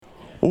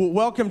Well,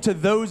 welcome to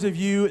those of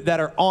you that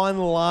are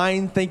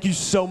online. Thank you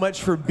so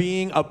much for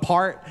being a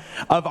part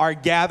of our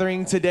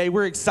gathering today.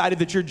 We're excited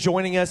that you're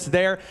joining us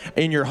there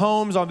in your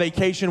homes, on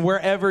vacation,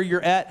 wherever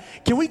you're at.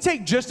 Can we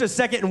take just a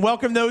second and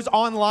welcome those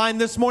online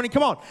this morning?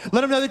 Come on,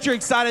 let them know that you're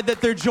excited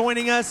that they're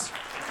joining us.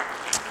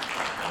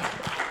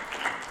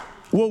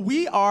 Well,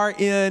 we are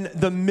in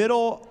the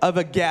middle of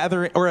a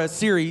gathering or a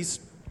series.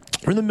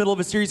 We're in the middle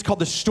of a series called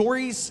The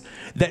Stories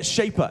That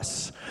Shape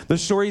Us. The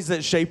Stories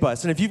That Shape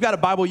Us. And if you've got a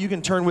Bible, you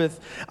can turn with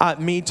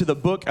me to the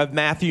book of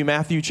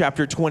Matthew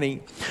chapter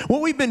 20.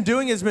 What we've been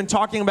doing is been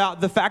talking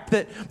about the fact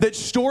that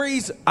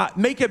stories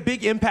make a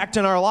big impact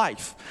in our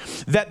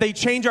life, that they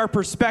change our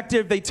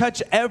perspective, they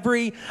touch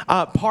every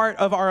part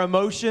of our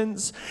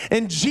emotions.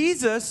 And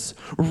Jesus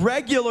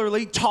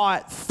regularly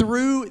taught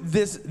through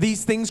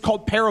these things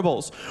called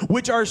parables,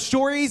 which are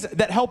stories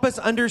that help us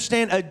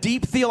understand a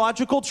deep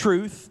theological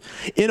truth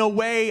in a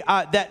way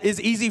that is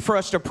easy for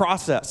us to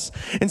process.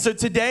 And so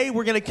today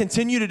we're going to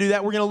continue to do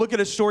that. We're going to look at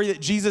a story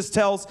that Jesus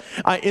tells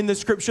in the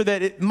scripture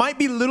that it might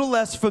be a little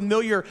less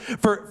familiar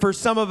for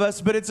some of us,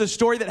 but it's a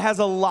story that has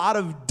a lot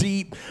of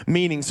deep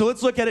meaning. So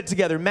let's look at it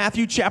together.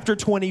 Matthew chapter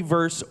 20,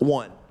 verse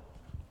 1.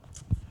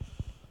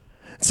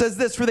 It says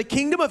this: "For the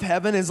kingdom of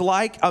heaven is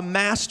like a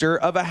master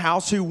of a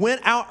house who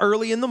went out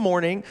early in the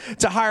morning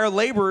to hire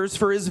laborers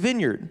for his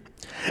vineyard.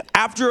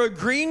 After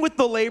agreeing with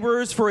the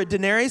laborers for a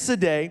denarius a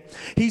day,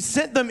 he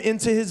sent them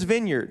into his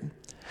vineyard.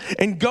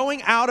 And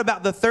going out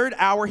about the third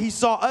hour, he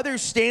saw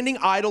others standing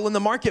idle in the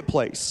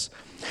marketplace.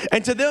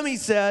 And to them he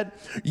said,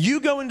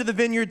 'You go into the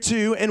vineyard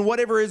too, and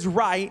whatever is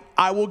right,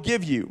 I will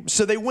give you.'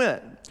 So they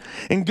went.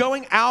 And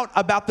going out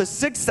about the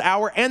 6th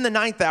hour and the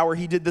 9th hour,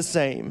 he did the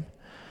same.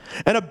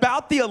 And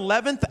about the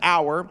 11th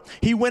hour,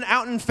 he went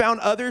out and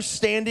found others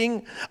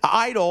standing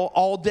idle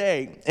all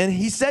day. And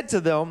he said to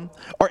them,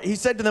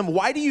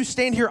 'Why do you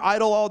stand here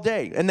idle all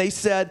day?' And they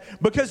said,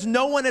 'Because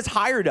no one has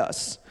hired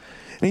us.'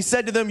 And he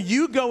said to them,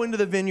 'You go into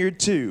the vineyard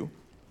too.'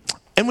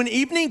 And when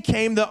evening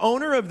came, the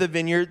owner of the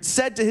vineyard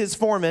said to his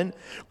foreman,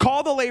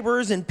 'Call the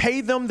laborers and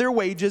pay them their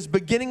wages,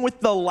 beginning with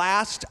the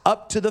last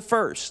up to the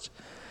first.'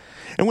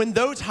 And when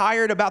those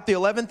hired about the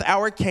 11th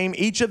hour came,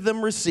 each of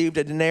them received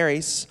a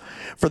denarius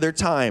for their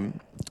time.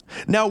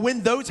 Now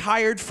when those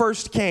hired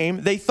first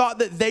came, they thought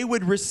that they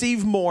would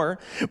receive more,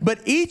 but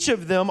each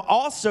of them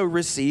also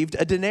received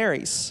a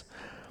denarius.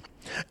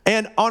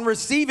 And on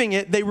receiving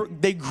it,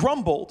 they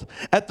grumbled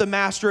at the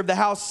master of the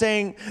house,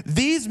 saying,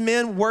 'These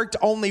men worked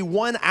only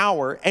 1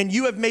 hour, and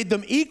you have made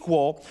them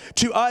equal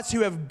to us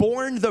who have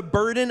borne the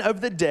burden of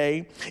the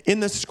day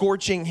in the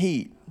scorching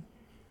heat.'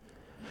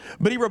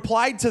 But he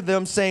replied to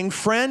them, saying,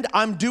 'Friend,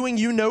 I'm doing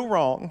you no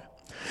wrong.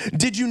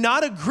 Did you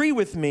not agree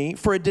with me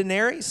for a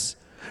denarius?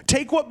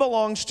 Take what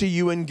belongs to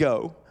you and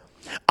go.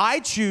 I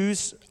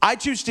choose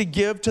to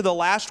give to the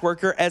last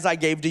worker as I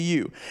gave to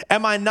you.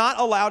 Am I not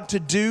allowed to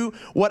do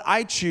what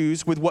I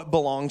choose with what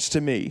belongs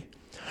to me?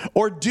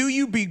 Or do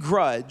you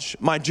begrudge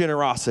my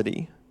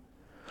generosity?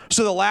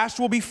 So the last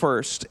will be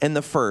first, and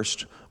the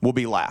first will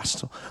be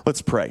last.'"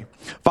 Let's pray.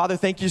 Father,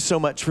 thank you so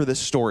much for this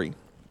story.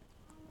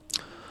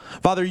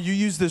 Father, you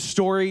use this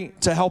story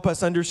to help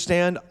us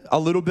understand a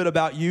little bit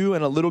about you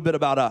and a little bit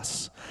about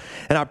us.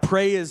 And I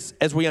pray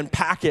as we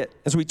unpack it,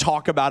 as we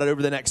talk about it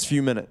over the next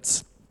few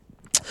minutes,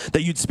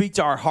 that you'd speak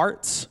to our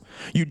hearts,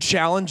 you'd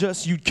challenge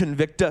us, you'd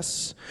convict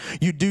us,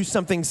 you'd do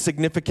something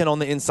significant on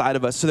the inside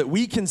of us so that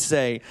we can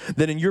say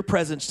that in your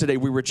presence today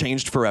we were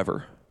changed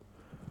forever.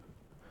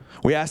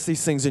 We ask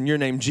these things in your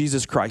name,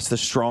 Jesus Christ, the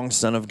strong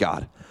Son of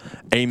God.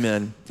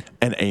 Amen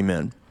and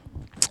amen.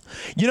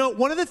 You know,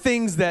 one of the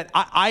things that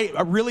I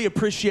really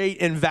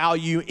appreciate and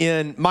value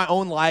in my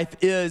own life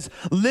is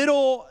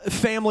little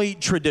family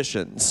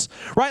traditions,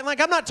 right? Like,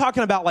 I'm not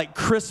talking about like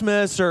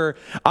Christmas or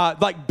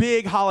like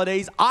big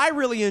holidays. I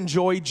really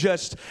enjoy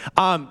just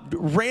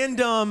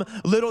random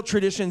little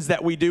traditions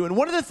that we do. And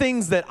one of the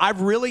things that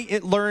I've really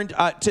learned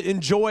to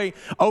enjoy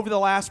over the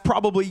last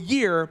probably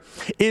year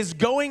is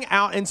going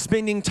out and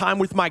spending time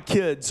with my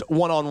kids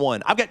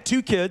one-on-one. I've got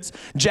 2 kids,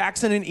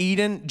 Jackson and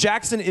Eden.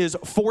 Jackson is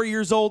 4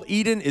 years old.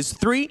 Eden is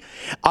 3,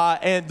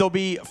 and they'll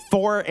be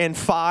 4 and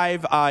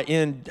 5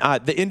 in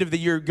the end of the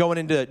year going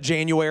into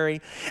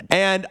January.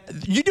 And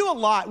you do a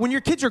lot, when your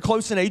kids are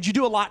close in age, you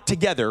do a lot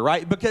together,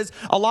 right? Because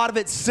a lot of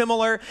it's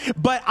similar,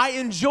 but I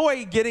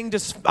enjoy getting to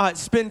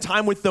spend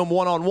time with them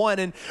one-on-one.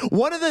 And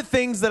one of the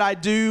things that I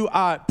do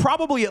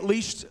probably at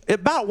least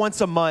about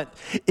once a month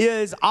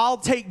is I'll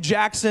take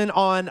Jackson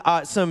on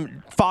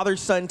some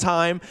father-son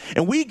time,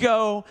 and we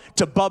go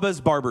to Bubba's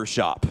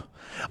Barbershop.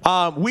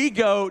 We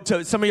go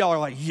to, some of y'all are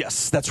like,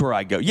 yes, that's where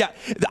I go. Yeah,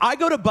 I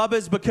go to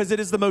Bubba's because it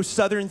is the most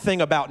Southern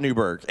thing about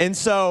Newburgh. And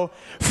so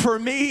for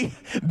me,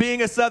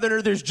 being a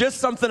Southerner, there's just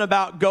something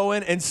about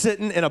going and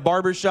sitting in a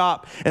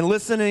barbershop and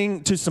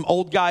listening to some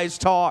old guys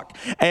talk.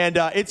 And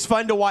it's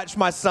fun to watch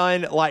my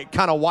son like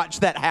kind of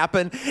watch that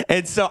happen.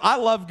 And so I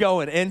love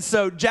going. And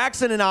so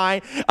Jackson and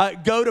I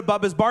go to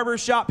Bubba's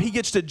Barbershop. He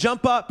gets to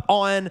jump up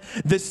on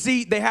the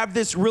seat. They have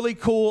this really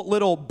cool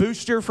little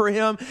booster for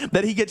him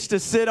that he gets to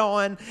sit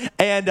on.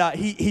 and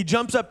he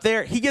jumps up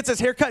there. He gets his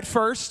hair cut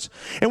first,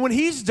 and when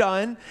he's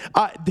done,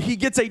 he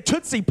gets a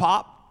Tootsie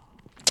Pop,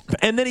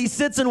 and then he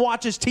sits and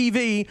watches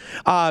TV.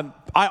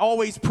 I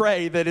always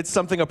pray that it's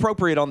something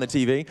appropriate on the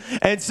TV.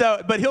 And so,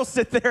 but he'll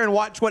sit there and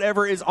watch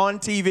whatever is on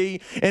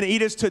TV and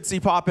eat his Tootsie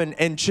Pop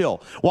and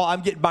chill while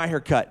I'm getting my hair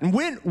cut. And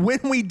when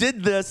we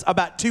did this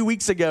about 2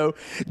 weeks ago,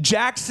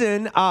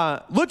 Jackson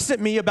looks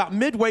at me about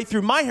midway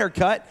through my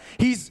haircut.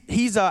 He's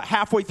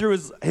halfway through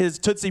his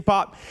Tootsie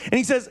Pop. And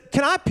he says,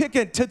 "Can I pick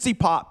a Tootsie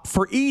Pop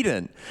for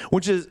Eden?"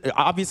 Which is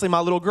obviously my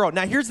little girl.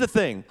 Now, here's the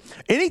thing.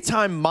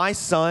 Anytime my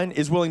son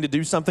is willing to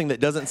do something that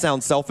doesn't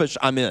sound selfish,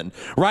 I'm in,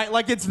 right?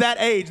 Like, it's that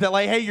age that,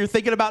 like, hey, you're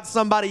thinking about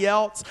somebody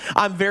else.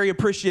 I'm very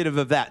appreciative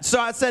of that.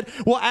 So I said,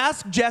 well,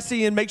 ask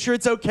Jesse and make sure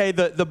it's okay,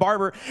 the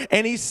barber.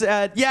 And he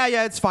said,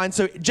 yeah, it's fine.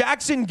 So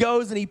Jackson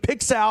goes and he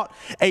picks out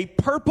a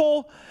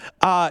purple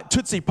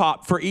Tootsie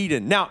Pop for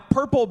Eden. Now,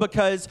 purple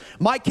because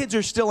my kids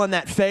are still in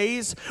that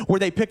phase where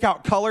they pick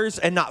out colors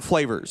and not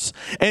flavors.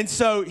 And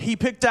so he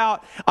picked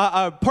out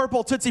a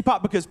purple Tootsie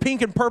Pop because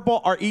pink and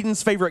purple are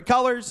Eden's favorite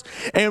colors.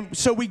 And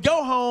so we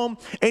go home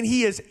and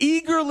he is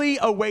eagerly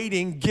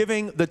awaiting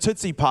giving the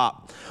Tootsie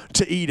Pop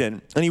to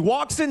Eden. And he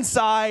walks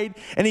inside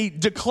and he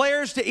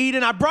declares to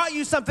Eden, I brought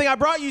you something.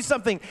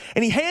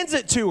 And he hands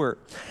it to her.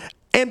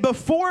 And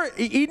before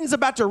Eden's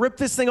about to rip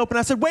this thing open,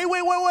 I said,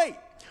 wait.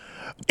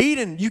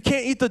 Eden, you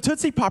can't eat the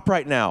Tootsie Pop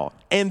right now.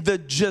 And the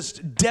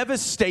just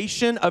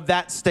devastation of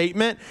that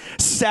statement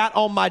sat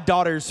on my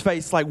daughter's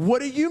face like,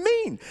 what do you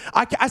mean?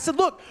 I said,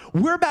 look,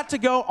 we're about to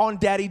go on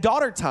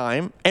daddy-daughter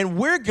time, and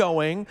we're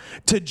going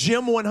to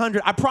Gym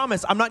 100. I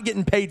promise I'm not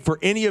getting paid for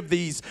any of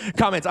these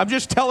comments. I'm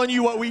just telling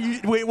you what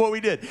we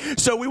did.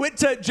 So we went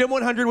to Gym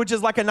 100, which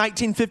is like a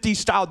 1950s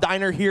style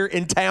diner here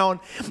in town,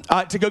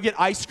 to go get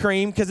ice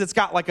cream because it's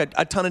got like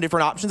a ton of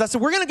different options. I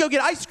said, we're going to go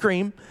get ice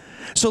cream.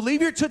 So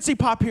leave your Tootsie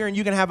Pop here and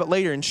you can have it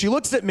later. And she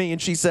looks at me and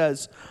she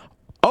says,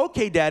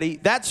 okay, Daddy,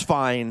 that's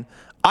fine.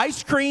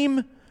 Ice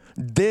cream,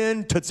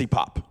 then Tootsie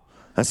Pop.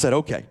 I said,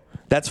 okay,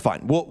 that's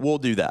fine. We'll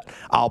do that.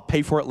 I'll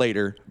pay for it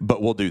later,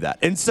 but we'll do that.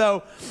 And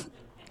so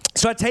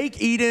I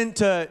take Eden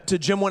to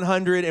Gym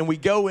 100 and we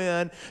go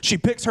in. She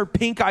picks her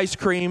pink ice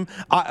cream,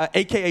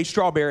 AKA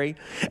strawberry,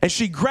 and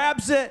she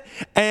grabs it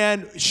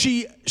and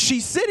she's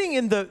sitting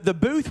in the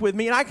booth with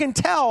me, and I can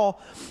tell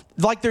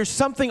like there's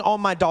something on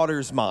my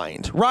daughter's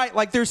mind, right?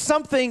 Like there's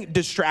something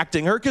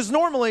distracting her because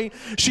normally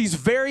she's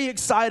very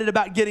excited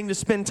about getting to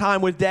spend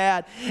time with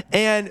Dad,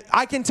 and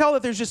I can tell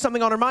that there's just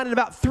something on her mind. And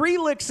about 3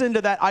 licks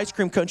into that ice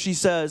cream cone, she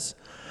says,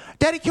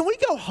 Daddy, can we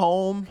go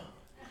home?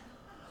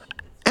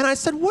 And I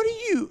said,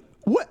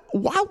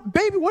 why,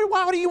 baby,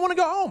 why do you want to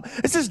go home?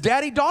 This is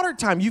daddy-daughter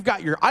time. You've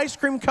got your ice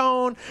cream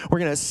cone. We're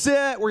going to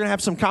sit. We're going to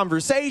have some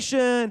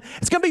conversation.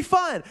 It's going to be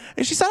fun.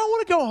 And she said, I don't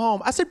want to go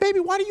home. I said, baby,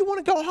 why do you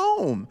want to go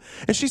home?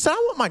 And she said, I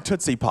want my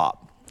Tootsie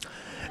Pop.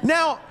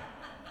 Now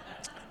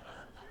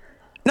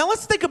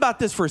let's think about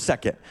this for a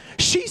second.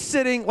 She's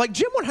sitting, like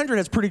Gym 100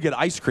 has pretty good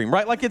ice cream,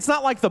 right? Like it's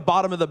not like the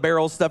bottom of the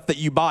barrel stuff that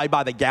you buy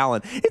by the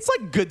gallon. It's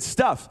like good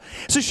stuff.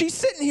 So she's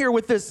sitting here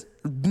with this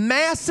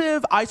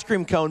massive ice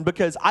cream cone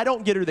because I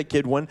don't get her the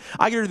kid one.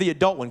 I get her the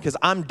adult one because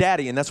I'm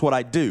daddy and that's what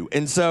I do.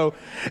 And so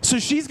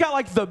she's got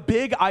like the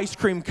big ice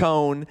cream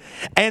cone,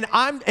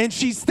 and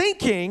she's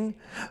thinking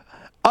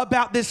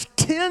about this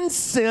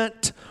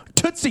 10-cent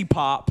Tootsie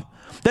Pop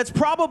that's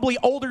probably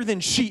older than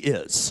she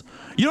is.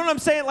 You know what I'm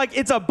saying? Like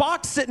it's a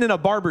box sitting in a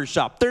barber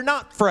shop. They're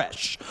not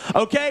fresh,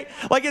 okay?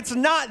 Like it's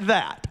not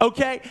that,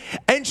 okay?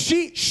 And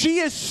she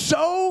is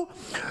so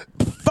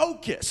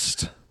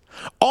focused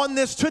on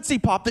this Tootsie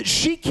Pop that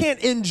she can't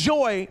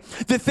enjoy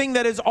the thing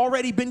that has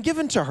already been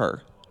given to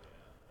her.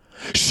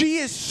 She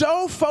is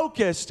so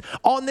focused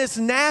on this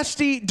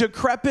nasty,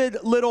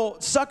 decrepit little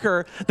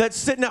sucker that's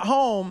sitting at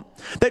home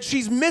that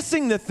she's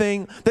missing the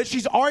thing that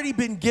she's already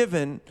been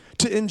given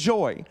to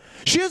enjoy.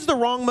 She has the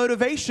wrong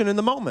motivation in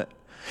the moment.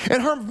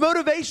 And her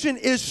motivation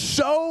is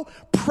so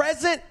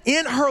present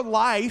in her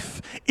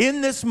life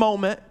in this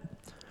moment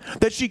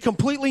that she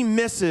completely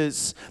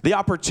misses the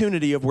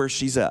opportunity of where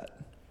she's at.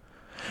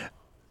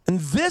 And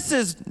this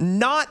is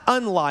not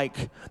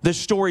unlike the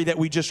story that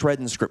we just read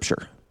in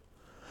Scripture.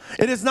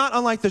 It is not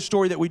unlike the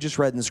story that we just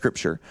read in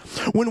Scripture.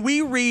 When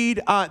we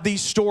read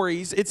these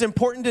stories, it's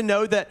important to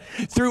know that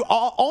through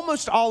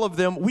almost all of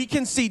them, we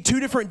can see 2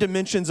 different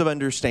dimensions of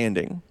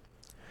understanding.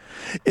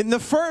 And the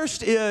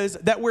first is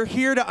that we're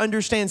here to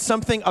understand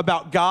something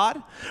about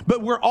God,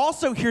 but we're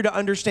also here to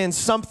understand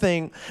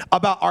something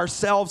about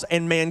ourselves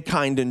and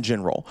mankind in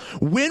general.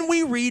 When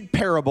we read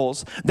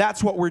parables,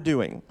 that's what we're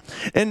doing.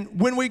 And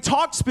when we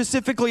talk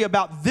specifically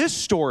about this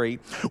story,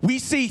 we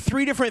see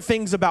 3 different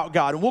things about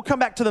God. And we'll come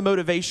back to the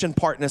motivation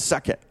part in a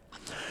second.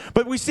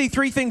 But we see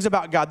 3 things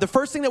about God. The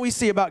first thing that we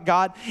see about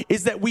God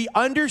is that we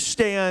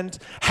understand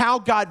how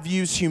God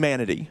views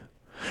humanity.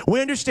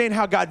 We understand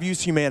how God views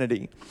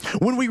humanity.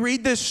 When we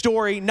read this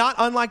story, not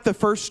unlike the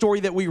first story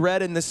that we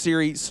read in this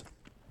series,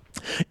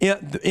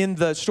 in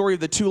the story of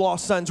the two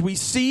lost sons, we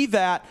see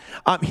that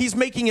he's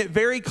making it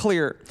very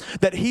clear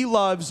that he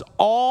loves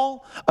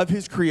all of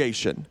his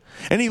creation,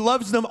 and he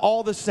loves them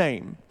all the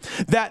same.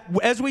 That,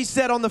 as we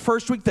said on the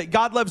first week, that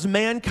God loves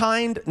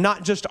mankind,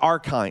 not just our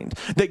kind.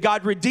 That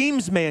God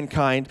redeems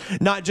mankind,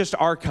 not just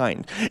our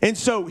kind. And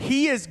so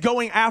he is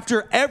going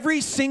after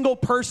every single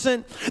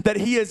person that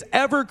he has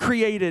ever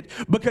created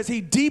because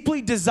he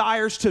deeply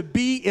desires to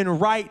be in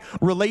right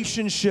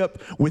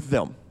relationship with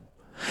them.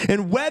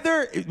 And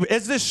whether,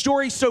 as this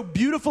story so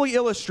beautifully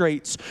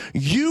illustrates,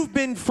 you've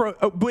been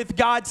with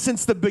God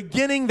since the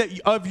beginning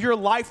of your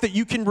life that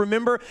you can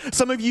remember.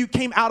 Some of you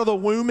came out of the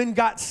womb and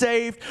got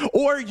saved,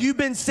 or you've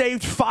been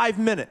saved 5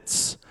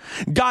 minutes.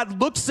 God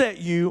looks at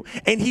you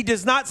and he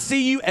does not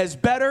see you as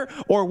better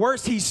or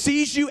worse. He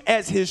sees you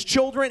as his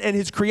children and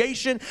his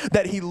creation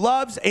that he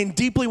loves and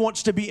deeply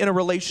wants to be in a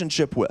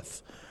relationship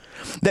with.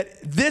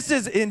 That this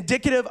is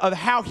indicative of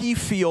how he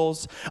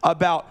feels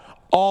about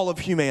all of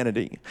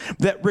humanity.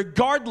 That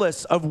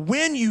regardless of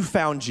when you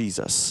found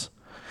Jesus,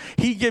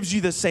 he gives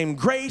you the same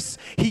grace,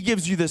 he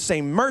gives you the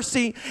same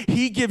mercy,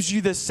 he gives you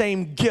the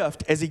same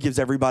gift as he gives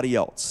everybody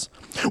else.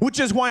 Which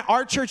is why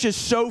our church is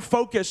so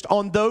focused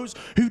on those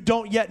who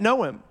don't yet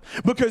know him.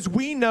 Because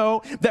we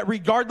know that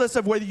regardless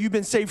of whether you've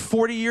been saved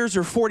 40 years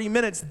or 40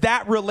 minutes,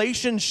 that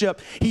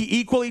relationship he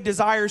equally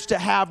desires to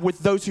have with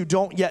those who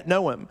don't yet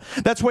know him.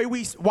 That's why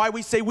we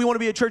say we want to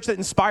be a church that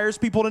inspires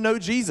people to know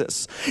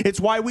Jesus. It's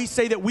why we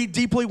say that we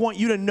deeply want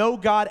you to know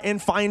God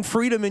and find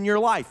freedom in your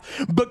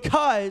life.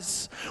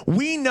 Because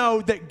we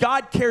know that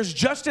God cares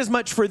just as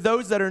much for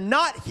those that are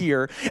not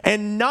here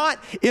and not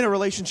in a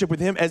relationship with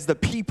him as the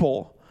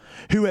people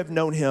who have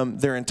known him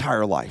their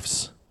entire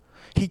lives.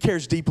 He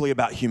cares deeply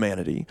about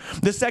humanity.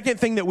 The second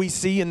thing that we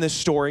see in this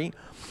story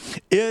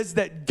is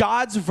that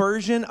God's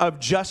version of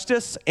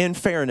justice and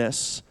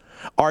fairness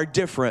are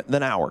different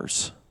than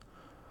ours.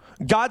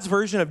 God's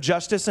version of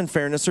justice and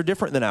fairness are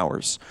different than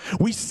ours.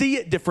 We see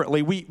it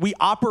differently. We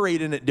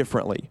operate in it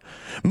differently.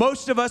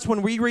 Most of us,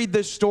 when we read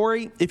this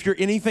story, if you're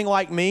anything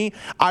like me,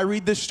 I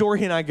read this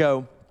story and I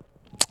go,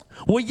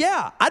 well,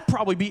 yeah, I'd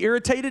probably be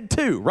irritated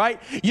too,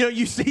 right? You know,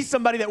 you see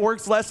somebody that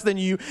works less than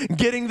you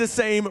getting the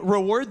same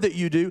reward that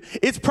you do.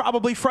 It's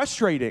probably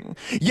frustrating.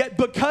 Yet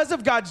because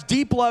of God's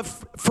deep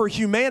love for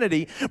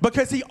humanity,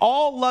 because he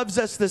all loves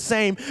us the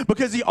same,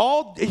 because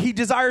he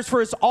desires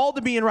for us all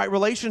to be in right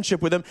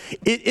relationship with him,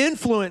 it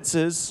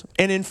influences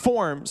and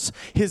informs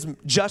his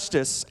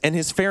justice and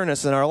his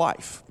fairness in our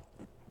life.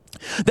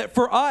 That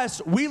for us,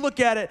 we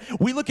look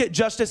at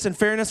justice and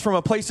fairness from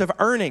a place of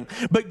earning,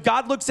 but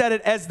God looks at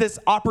it as this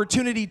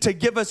opportunity to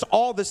give us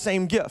all the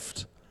same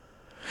gift.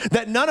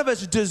 That none of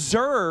us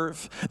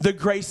deserve the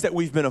grace that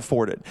we've been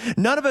afforded.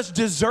 None of us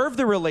deserve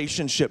the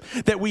relationship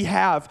that we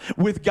have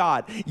with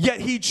God.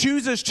 Yet he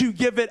chooses to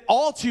give it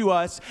all to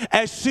us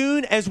as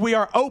soon as we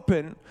are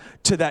open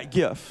to that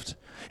gift.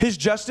 His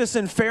justice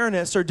and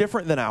fairness are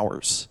different than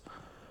ours.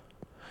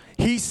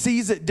 He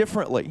sees it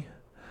differently.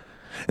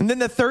 And then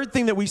the third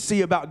thing that we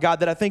see about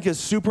God that I think is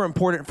super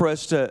important for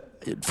us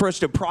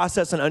to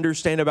process and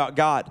understand about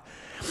God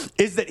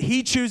is that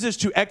he chooses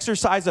to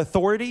exercise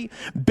authority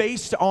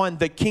based on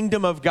the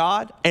kingdom of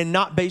God and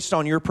not based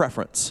on your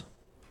preference.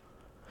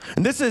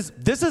 And this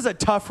is a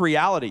tough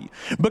reality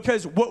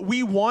because what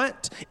we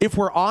want, if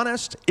we're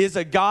honest, is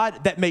a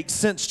God that makes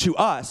sense to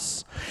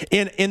us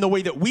in the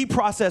way that we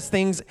process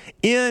things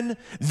in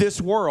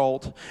this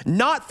world,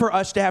 not for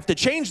us to have to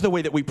change the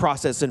way that we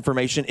process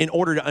information in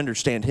order to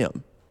understand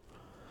him.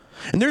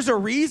 And there's a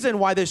reason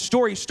why this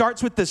story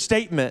starts with the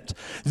statement,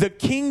 the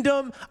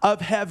kingdom of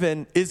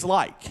heaven is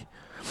like.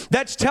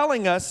 That's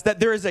telling us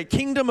that there is a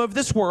kingdom of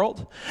this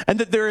world and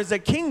that there is a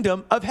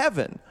kingdom of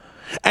heaven.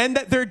 And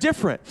that they're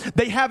different.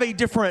 They have a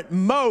different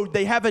mode.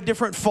 They have a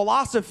different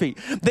philosophy.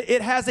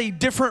 It has a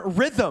different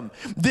rhythm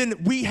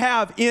than we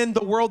have in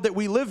the world that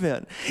we live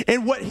in.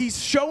 And what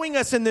he's showing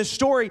us in this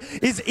story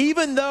is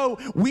even though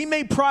we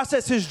may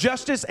process his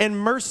justice and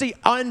mercy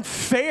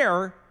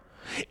unfair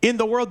in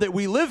the world that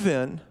we live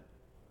in,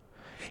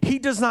 he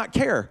does not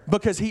care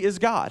because he is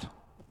God.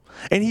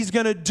 And he's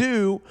going to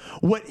do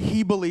what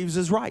he believes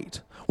is right,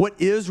 what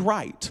is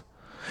right.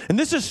 And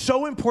this is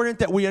so important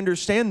that we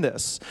understand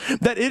this,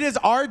 that it is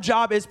our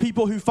job as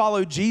people who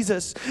follow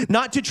Jesus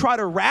not to try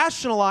to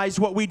rationalize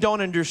what we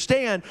don't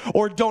understand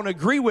or don't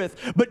agree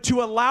with, but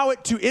to allow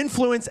it to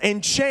influence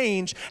and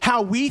change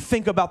how we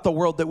think about the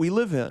world that we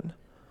live in.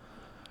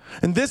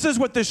 And this is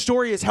what this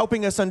story is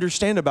helping us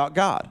understand about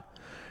God,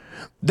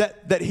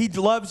 that he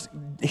loves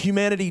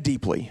humanity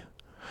deeply.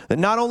 That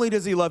not only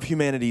does he love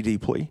humanity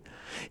deeply,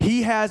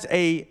 he has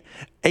a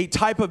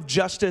type of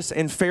justice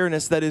and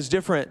fairness that is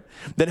different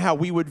than how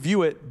we would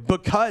view it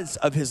because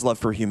of his love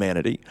for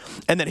humanity.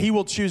 And that he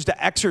will choose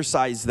to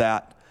exercise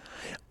that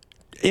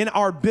in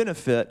our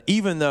benefit,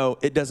 even though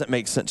it doesn't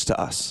make sense to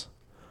us.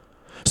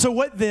 So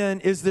what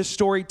then is this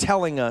story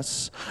telling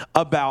us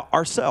about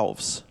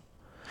ourselves?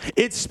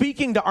 It's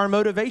speaking to our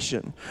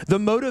motivation, the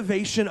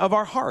motivation of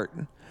our heart.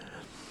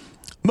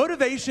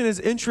 Motivation is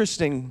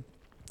interesting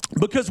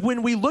Because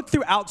when we look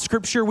throughout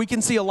Scripture, we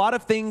can see a lot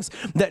of things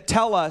that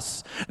tell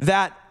us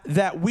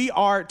that we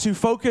are to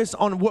focus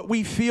on what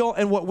we feel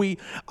and what we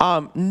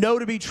know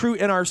to be true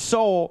in our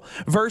soul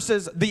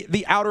versus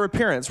the outer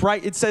appearance,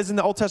 right? It says in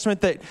the Old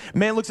Testament that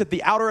man looks at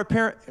the outer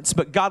appearance,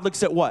 but God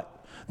looks at what?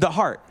 The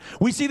heart.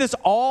 We see this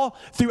all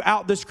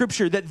throughout the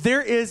Scripture, that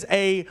there is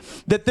a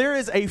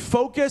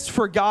focus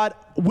for God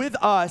with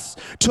us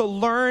to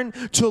learn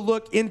to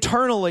look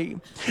internally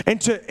and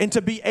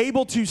to be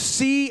able to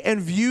see and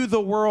view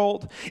the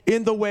world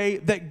in the way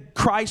that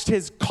Christ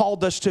has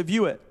called us to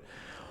view it.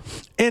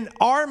 And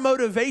our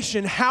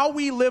motivation, how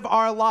we live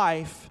our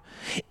life,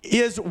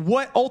 is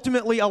what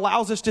ultimately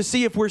allows us to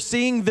see if we're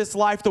seeing this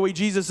life the way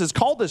Jesus has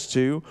called us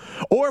to,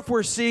 or if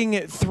we're seeing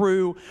it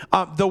through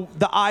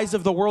the eyes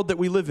of the world that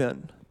we live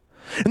in.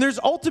 And there's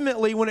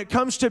ultimately, when it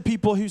comes to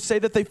people who say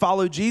that they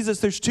follow Jesus,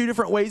 there's two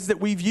different ways that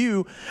we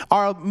view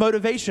our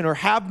motivation or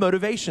have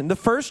motivation. The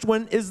first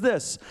one is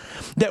this,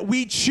 that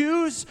we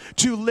choose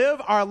to live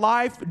our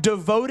life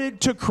devoted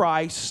to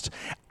Christ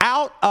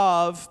out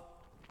of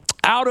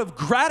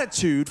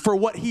gratitude for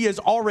what he has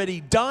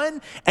already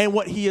done and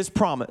what he has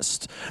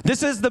promised.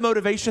 This is the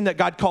motivation that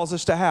God calls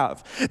us to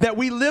have. That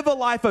we live a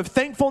life of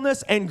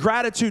thankfulness and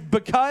gratitude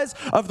because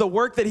of the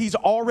work that he's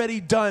already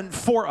done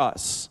for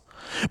us.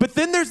 But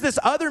then there's this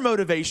other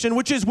motivation,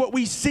 which is what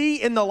we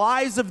see in the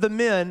lives of the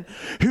men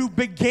who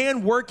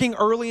began working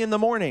early in the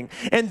morning.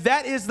 And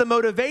that is the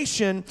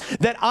motivation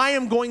that I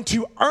am going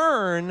to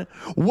earn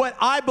what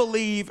I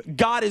believe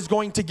God is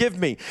going to give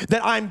me.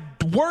 That I'm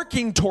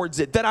working towards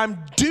it, that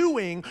I'm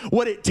doing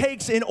what it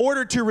takes in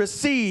order to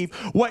receive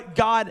what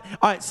God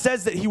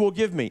says that he will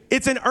give me.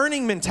 It's an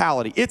earning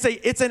mentality.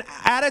 It's an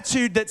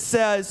attitude that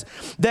says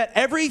that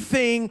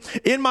everything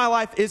in my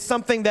life is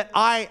something that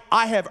I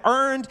have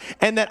earned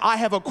and that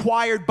I have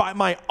acquired by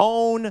my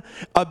own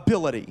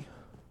ability.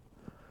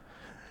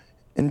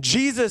 And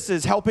Jesus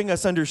is helping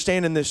us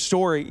understand in this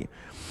story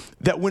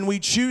that when we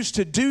choose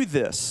to do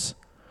this,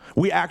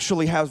 we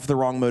actually have the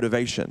wrong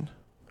motivation.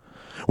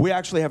 We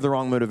actually have the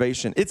wrong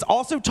motivation. It's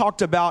also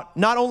talked about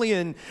not only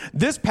in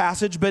this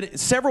passage, but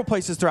several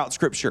places throughout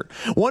Scripture.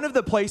 One of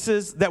the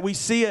places that we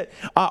see it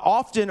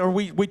often, or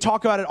we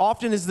talk about it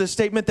often, is the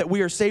statement that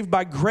we are saved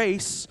by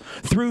grace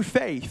through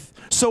faith.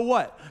 So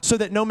what? So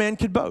that no man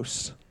could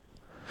boast.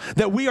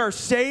 That we are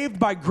saved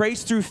by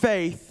grace through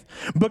faith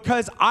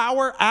because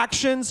our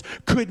actions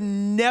could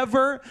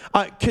never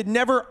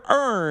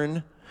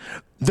earn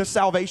the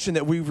salvation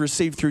that we've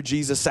received through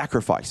Jesus'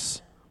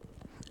 sacrifice.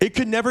 It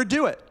could never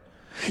do it.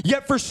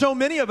 Yet for so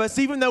many of us,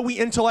 even though we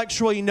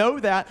intellectually know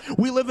that,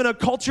 we live in a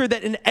culture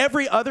that in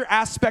every other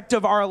aspect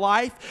of our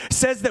life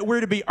says that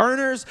we're to be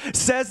earners,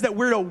 says that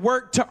we're to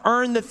work to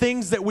earn the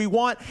things that we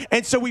want.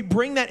 And so we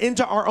bring that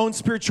into our own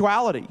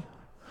spirituality.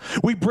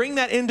 We bring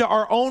that into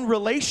our own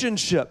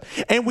relationship,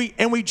 and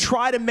we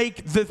try to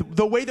make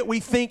the way that we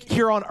think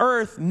here on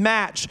earth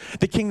match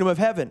the kingdom of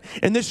heaven.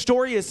 And this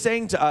story is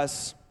saying to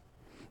us,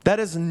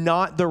 that is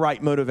not the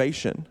right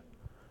motivation.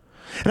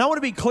 And I want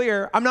to be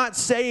clear, I'm not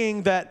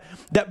saying that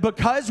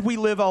because we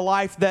live a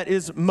life that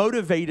is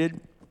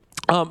motivated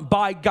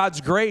by God's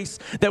grace,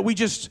 that we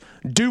just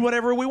do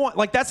whatever we want.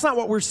 Like, that's not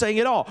what we're saying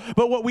at all.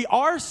 But what we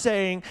are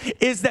saying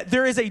is that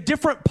there is a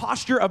different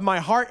posture of my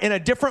heart and a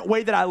different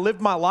way that I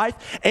live my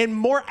life and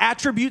more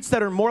attributes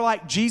that are more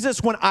like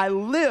Jesus when I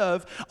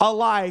live a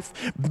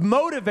life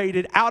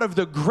motivated out of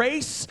the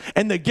grace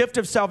and the gift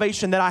of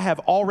salvation that I have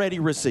already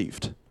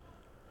received.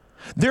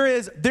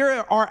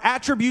 There are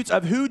attributes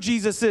of who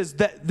Jesus is,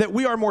 that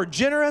we are more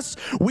generous,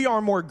 we are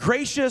more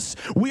gracious,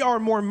 we are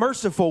more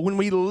merciful when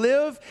we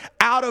live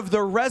out of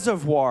the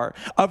reservoir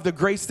of the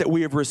grace that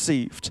we have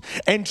received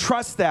and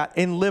trust that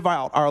and live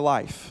out our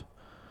life.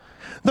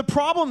 The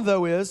problem,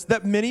 though, is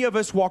that many of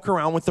us walk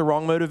around with the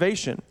wrong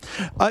motivation.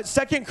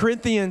 2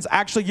 Corinthians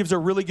actually gives a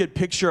really good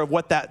picture of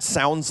what that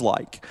sounds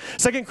like.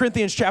 2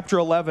 Corinthians chapter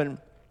 11,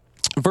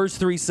 verse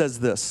 3 says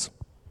this.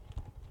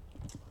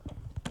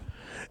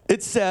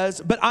 It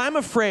says, "But I'm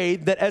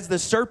afraid that as the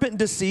serpent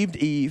deceived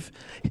Eve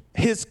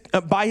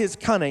by his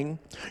cunning,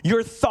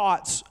 your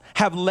thoughts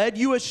have led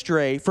you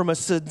astray from a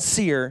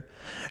sincere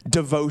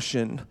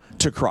devotion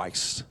to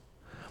Christ."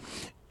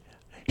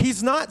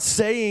 He's not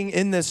saying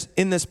in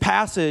this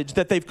passage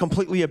that they've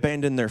completely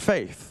abandoned their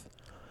faith.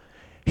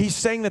 He's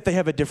saying that they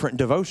have a different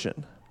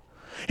devotion.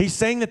 He's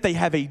saying that they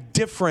have a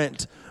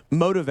different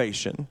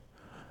motivation.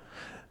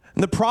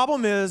 And the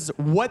problem is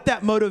what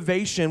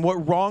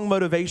wrong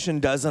motivation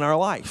does in our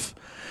life.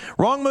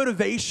 Wrong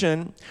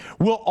motivation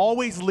will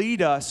always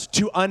lead us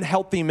to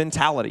unhealthy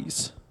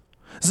mentalities.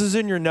 This is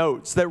in your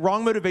notes, that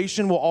wrong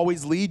motivation will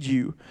always lead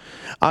you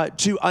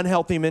to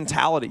unhealthy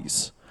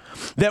mentalities.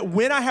 That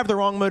when I have the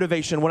wrong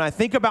motivation, when I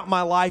think about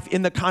my life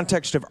in the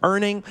context of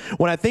earning,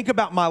 when I think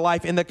about my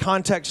life in the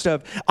context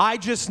of I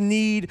just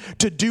need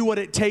to do what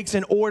it takes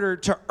in order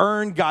to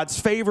earn God's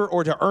favor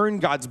or to earn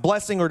God's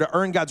blessing or to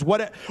earn God's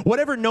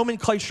whatever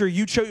nomenclature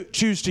you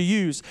choose to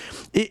use,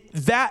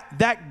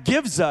 that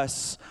gives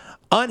us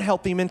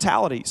unhealthy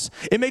mentalities.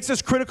 It makes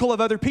us critical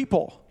of other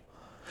people.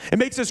 It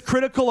makes us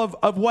critical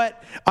of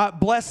what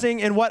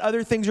blessing and what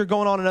other things are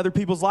going on in other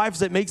people's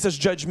lives. It makes us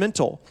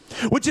judgmental,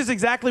 which is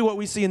exactly what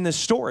we see in this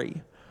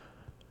story.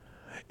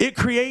 It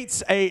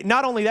creates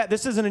not only that,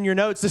 this isn't in your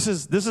notes, this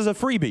is a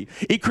freebie.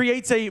 It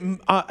creates a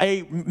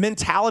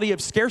mentality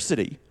of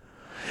scarcity.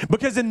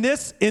 Because in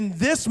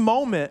this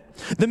moment,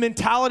 the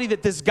mentality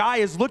that this guy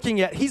is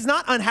looking at, he's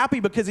not unhappy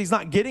because he's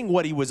not getting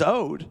what he was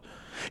owed.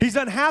 He's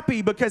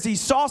unhappy because he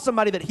saw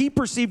somebody that he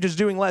perceived as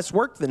doing less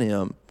work than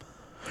him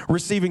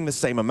receiving the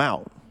same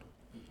amount.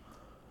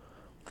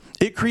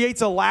 It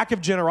creates a lack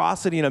of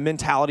generosity and a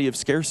mentality of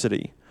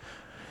scarcity.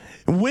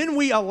 When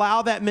we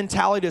allow that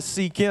mentality to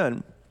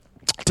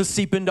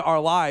seep into our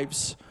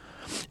lives,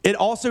 it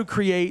also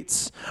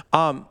creates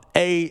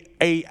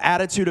a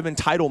attitude of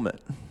entitlement.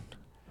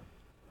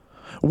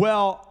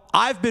 Well,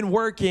 I've been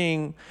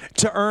working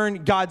to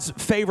earn God's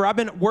favor. I've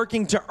been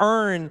working to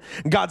earn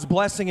God's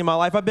blessing in my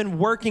life. I've been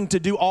working to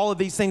do all of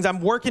these things.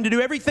 I'm working to do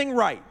everything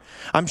right.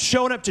 I'm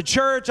showing up to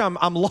church. I'm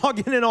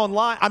logging in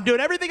online. I'm doing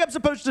everything I'm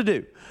supposed to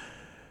do.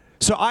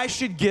 So I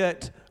should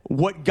get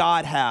what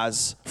God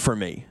has for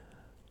me.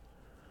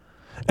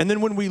 And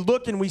then when we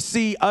look and we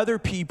see other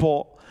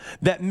people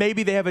that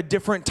maybe they have a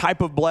different type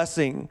of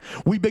blessing,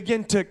 we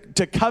begin to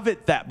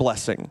covet that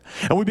blessing.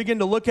 And we begin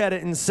to look at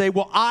it and say,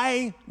 well,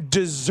 I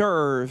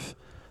deserve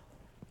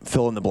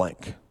fill in the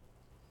blank.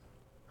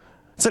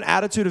 It's an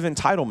attitude of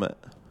entitlement.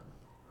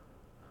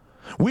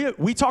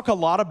 We talk a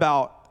lot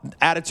about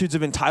attitudes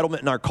of entitlement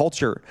in our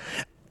culture,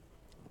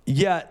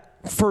 yet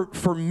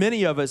for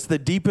many of us, the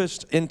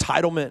deepest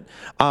entitlement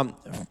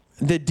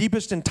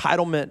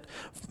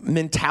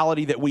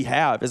mentality that we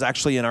have is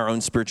actually in our own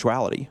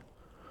spirituality.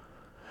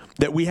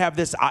 That we have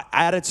this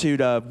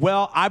attitude of,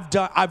 well, I've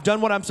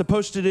done what I'm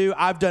supposed to do.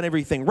 I've done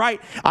everything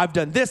right. I've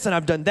done this and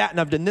I've done that and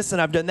I've done this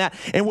and I've done that.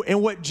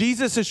 And what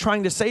Jesus is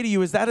trying to say to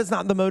you is that is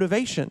not the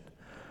motivation.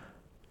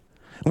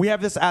 We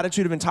have this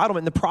attitude of entitlement.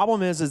 And the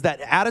problem is that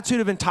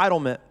attitude of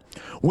entitlement,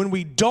 when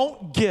we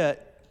don't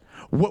get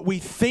what we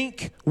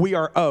think we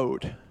are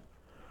owed,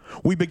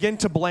 we begin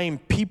to blame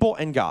people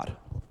and God.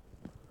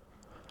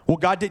 Well,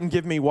 God didn't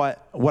give me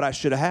what I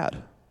should have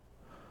had.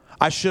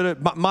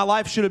 My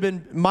life should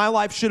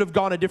have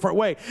gone a different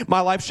way.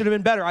 My life should have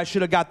been better. I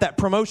should have got that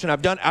promotion.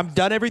 I've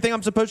done everything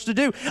I'm supposed to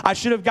do. I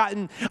should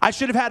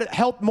have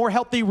had more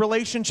healthy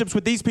relationships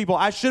with these people.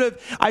 I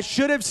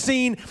should have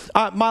seen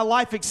my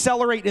life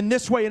accelerate in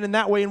this way and in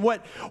that way. And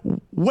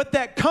what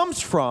that comes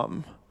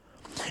from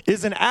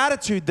is an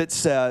attitude that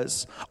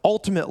says,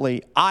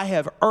 ultimately, I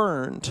have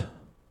earned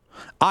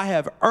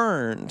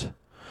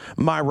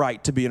my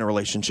right to be in a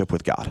relationship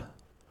with God.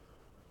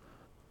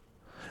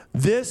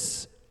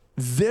 This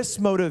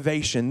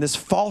motivation, this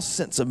false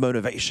sense of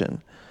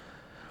motivation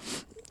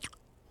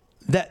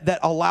that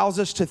allows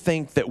us to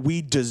think that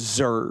we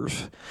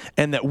deserve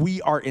and that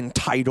we are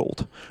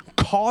entitled,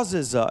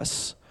 causes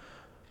us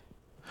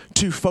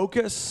to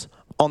focus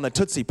on the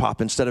Tootsie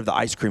Pop instead of the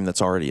ice cream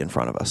that's already in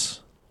front of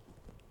us.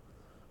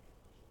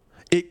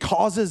 It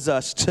causes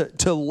us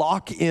to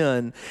lock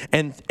in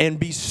and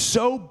be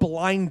so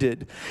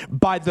blinded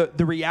by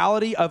the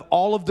reality of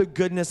all of the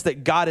goodness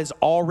that God has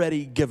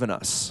already given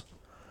us,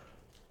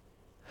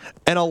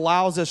 and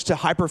allows us to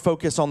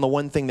hyper-focus on the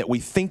one thing that we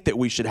think that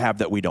we should have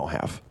that we don't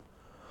have.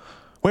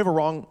 We have a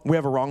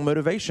wrong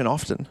motivation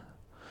often.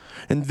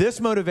 And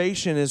this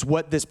motivation is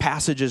what this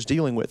passage is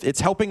dealing with.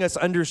 It's helping us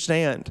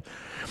understand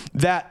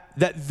that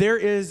there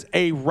is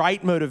a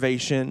right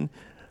motivation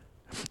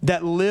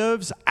that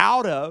lives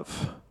out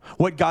of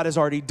what God has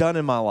already done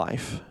in my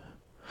life.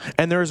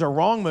 And there is a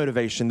wrong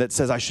motivation that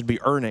says I should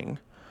be earning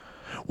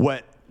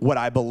what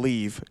I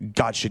believe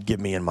God should give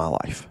me in my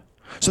life.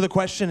 So the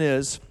question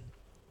is,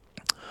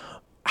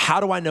 how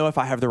do I know if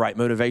I have the right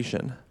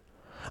motivation?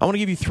 I want to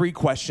give you 3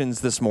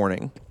 questions this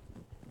morning.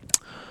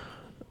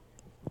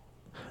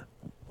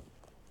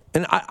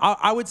 And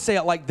I would say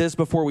it like this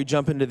before we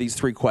jump into these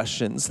 3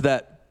 questions,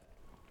 that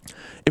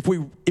if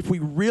we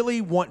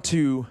really want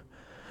to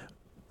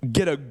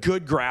get a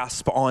good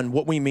grasp on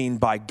what we mean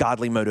by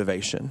godly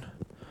motivation,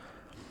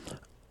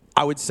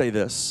 I would say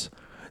this,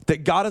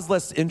 that God is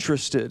less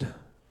interested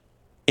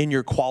in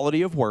your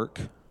quality of work,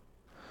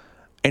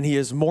 and he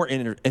is more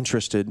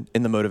interested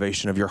in the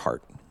motivation of your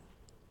heart.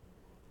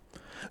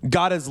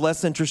 God is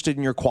less interested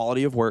in your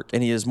quality of work,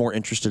 and he is more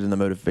interested in the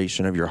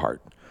motivation of your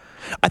heart.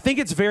 I think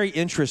it's very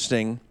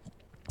interesting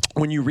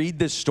when you read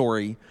this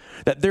story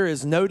that there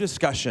is no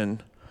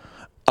discussion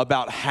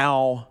about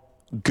how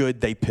good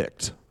they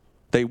picked.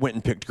 They went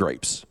and picked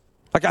grapes.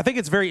 Like, I think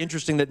it's very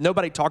interesting that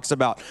nobody talks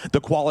about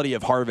the quality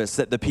of harvest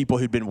that the people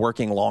who'd been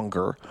working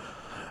longer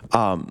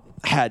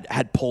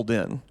had pulled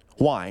in.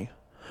 Why?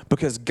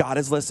 Because God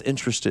is less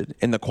interested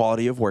in the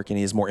quality of work, and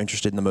he is more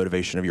interested in the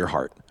motivation of your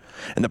heart.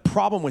 And the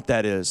problem with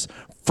that is,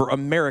 for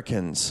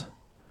Americans,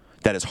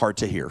 that is hard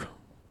to hear.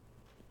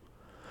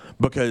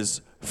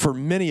 Because for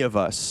many of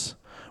us,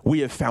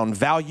 we have found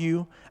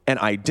value and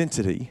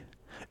identity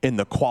in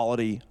the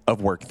quality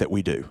of work that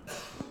we do,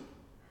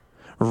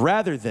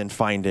 rather than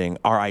finding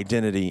our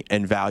identity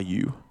and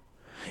value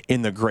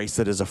in the grace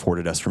that is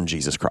afforded us from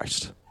Jesus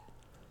Christ.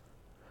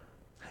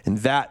 And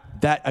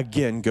that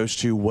again goes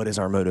to what is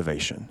our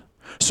motivation.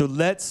 So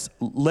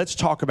let's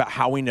talk about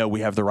how we know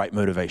we have the right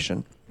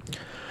motivation.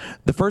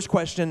 The first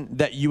question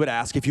that you would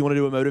ask if you want to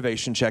do a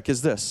motivation check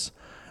is this: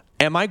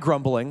 am I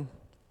grumbling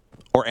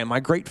or am I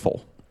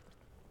grateful?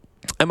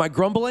 Am I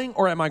grumbling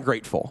or am I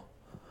grateful?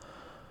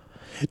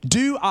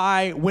 Do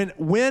I,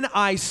 when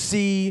I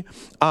see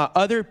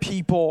other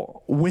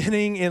people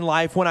winning in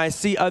life, when I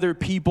see other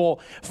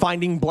people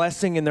finding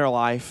blessing in their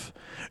life,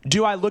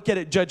 do I look at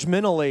it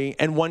judgmentally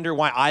and wonder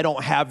why I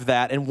don't have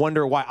that and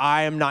wonder why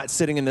I am not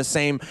sitting in the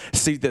same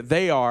seat that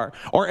they are?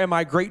 Or am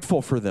I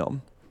grateful for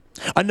them?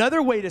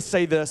 Another way to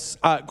say this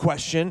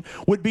question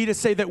would be to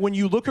say that when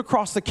you look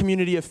across the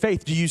community of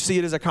faith, do you see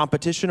it as a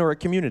competition or a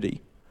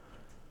community?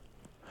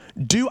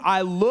 Do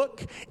I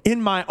look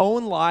in my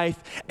own life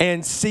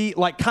and see,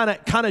 like, kind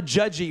of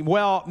judgy?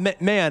 Well,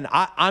 man,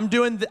 I'm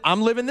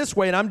living this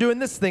way, and I'm doing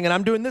this thing, and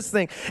I'm doing this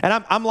thing, and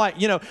I'm like,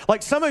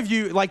 like some of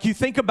you, like, you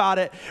think about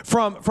it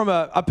from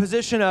a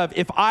position of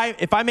if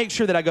I make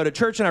sure that I go to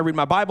church and I read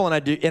my Bible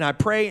and I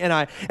pray and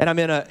I'm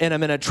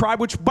in a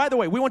tribe. Which, by the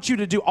way, we want you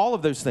to do all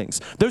of those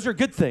things. Those are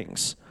good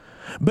things,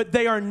 but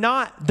they are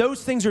not.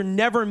 Those things are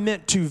never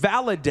meant to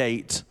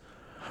validate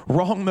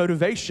wrong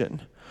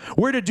motivation.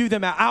 We're to do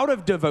them out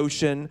of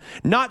devotion,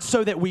 not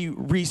so that we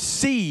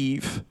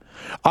receive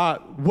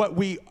what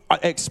we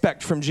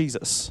expect from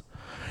Jesus.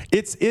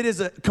 It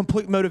is a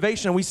complete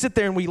motivation. We sit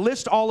there and we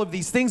list all of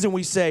these things and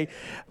we say,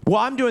 well,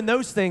 I'm doing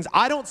those things.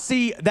 I don't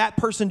see that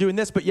person doing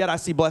this, but yet I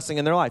see blessing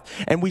in their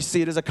life. And we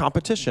see it as a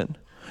competition.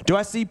 Do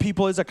I see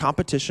people as a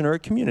competition or a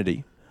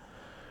community?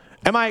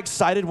 Am I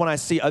excited when I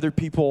see other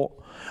people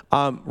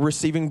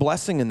receiving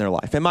blessing in their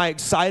life? Am I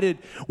excited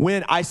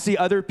when I see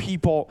other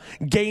people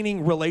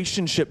gaining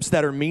relationships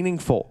that are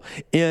meaningful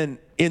in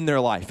their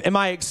life? Am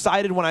I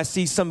excited when I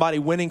see somebody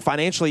winning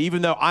financially,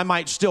 even though I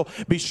might still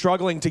be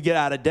struggling to get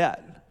out of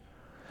debt?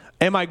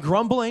 Am I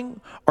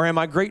grumbling or am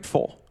I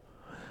grateful?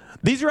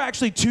 These are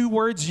actually two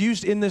words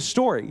used in this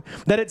story.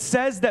 That it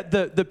says that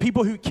the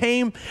people who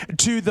came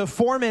to the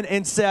foreman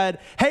and said,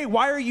 hey,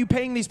 why are you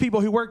paying these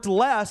people who worked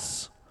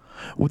less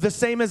the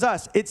same as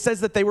us? It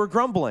says that they were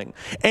grumbling.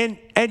 And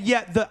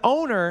yet the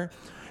owner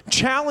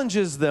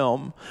challenges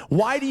them.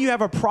 Why do you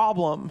have a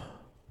problem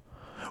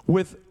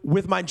with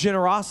my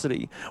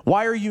generosity?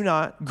 Why are you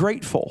not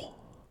grateful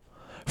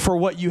for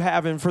what you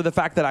have and for the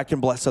fact that I can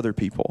bless other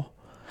people?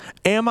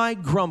 Am I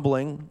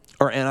grumbling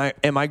or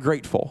am I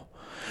grateful?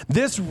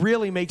 This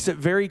really makes it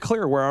very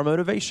clear where our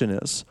motivation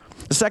is.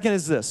 The second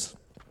is this: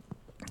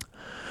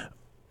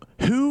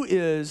 who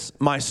is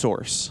my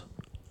source?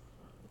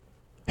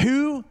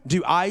 Who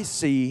do I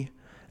see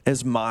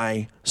as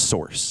my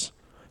source?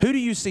 Who do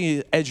you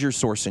see as your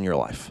source in your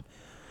life?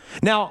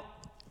 Now,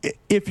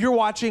 if you're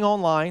watching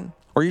online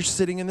or you're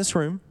sitting in this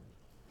room,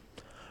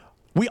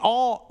 we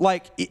all,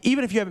 like,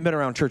 even if you haven't been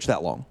around church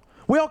that long,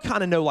 we all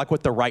kind of know, like,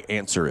 what the right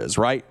answer is,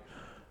 right?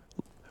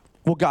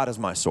 Well, God is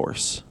my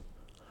source.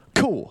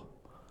 Cool.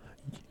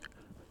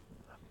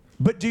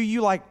 But do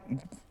you, like,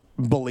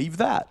 believe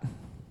that?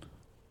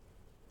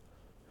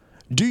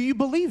 Do you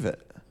believe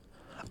it?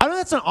 I know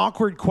that's an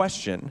awkward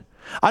question.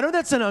 I know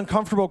that's an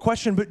uncomfortable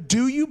question, but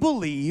do you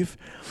believe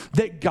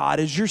that God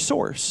is your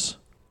source?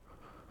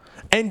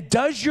 And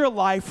does your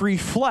life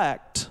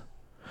reflect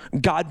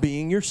God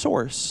being your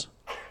source?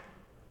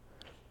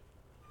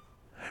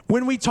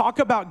 When we talk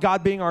about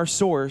God being our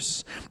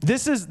source,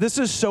 this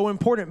is so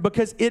important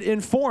because it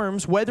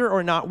informs whether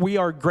or not we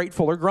are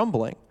grateful or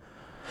grumbling.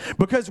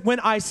 Because when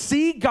I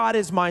see God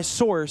as my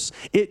source,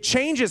 it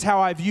changes how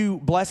I view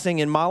blessing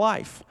in my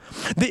life.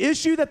 The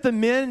issue that the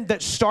men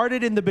that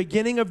started in the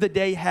beginning of the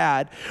day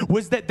had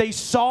was that they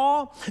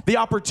saw the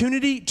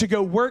opportunity to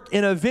go work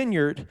in a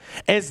vineyard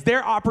as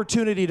their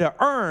opportunity to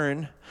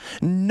earn,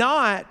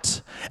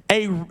 not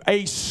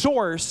a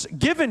source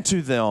given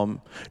to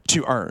them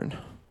to earn.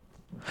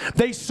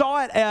 They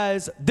saw it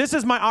as, this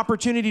is my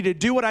opportunity to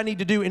do what I need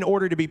to do in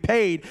order to be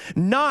paid,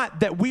 not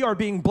that we are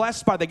being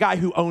blessed by the guy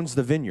who owns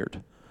the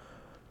vineyard.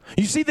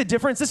 You see the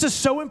difference? This is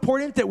so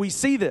important that we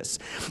see this,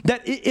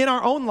 that in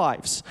our own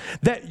lives,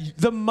 that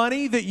the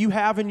money that you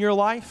have in your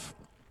life,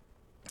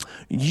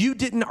 you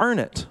didn't earn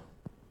it.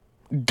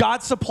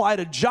 God supplied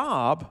a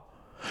job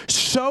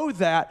so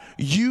that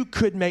you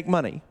could make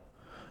money.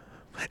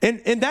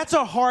 And that's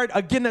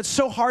that's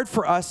so hard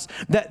for us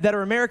that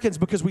are Americans,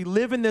 because we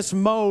live in this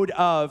mode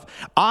of,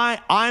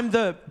 I'm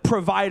the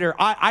provider.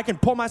 I can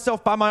pull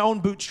myself by my own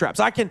bootstraps.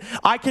 I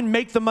can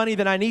make the money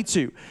that I need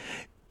to.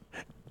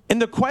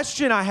 And the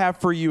question I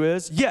have for you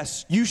is,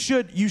 yes, you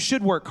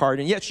should work hard,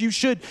 and yes, you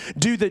should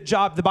do the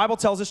job. The Bible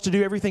tells us to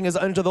do everything as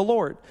unto the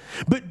Lord.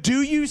 But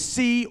do you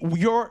see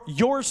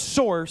your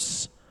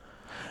source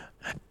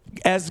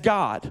as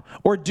God,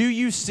 or do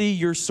you see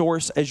your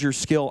source as your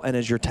skill and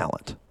as your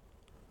talent?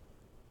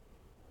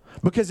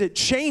 Because it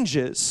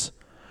changes,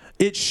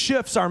 it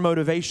shifts our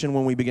motivation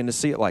when we begin to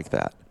see it like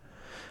that.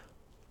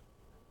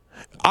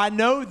 I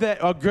know that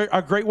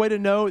a great way to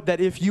know that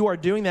if you are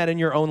doing that in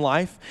your own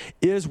life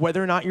is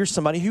whether or not you're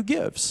somebody who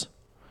gives.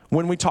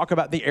 When we talk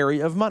about the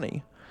area of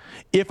money,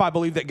 If I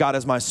believe that God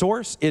is my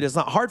source, it is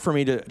not hard for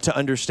me to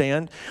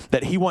understand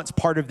that he wants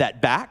part of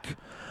that back,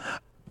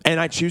 and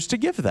I choose to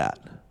give that.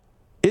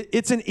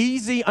 It's an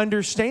easy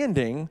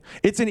understanding.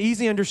 It's an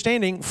easy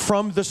understanding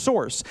from the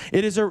source.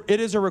 It is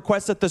a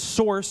request that the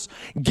source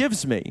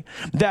gives me,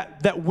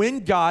 that when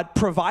God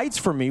provides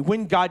for me,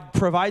 when God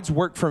provides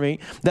work for me,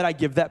 that I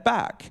give that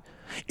back.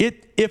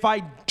 If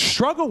I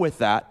struggle with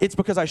that, it's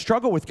because I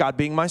struggle with God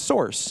being my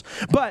source.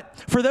 But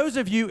for those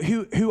of you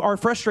who are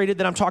frustrated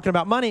that I'm talking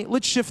about money,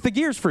 let's shift the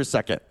gears for a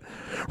second,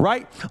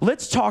 right?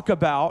 Let's talk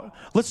about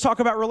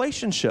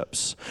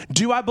relationships.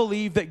 Do I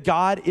believe that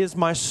God is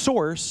my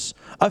source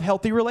of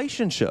healthy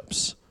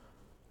relationships?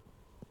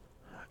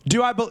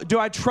 Do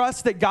I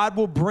trust that God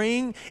will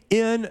bring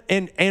in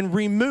and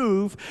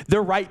remove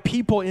the right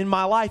people in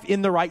my life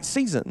in the right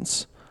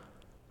seasons?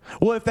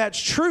 Well, if that's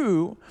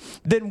true,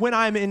 then when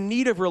I'm in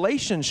need of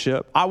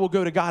relationship, I will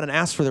go to God and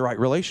ask for the right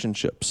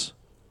relationships.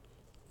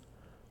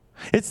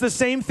 It's the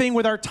same thing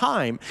with our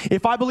time.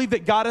 If I believe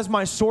that God is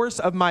my source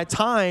of my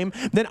time,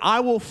 then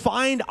I will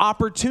find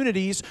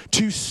opportunities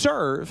to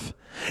serve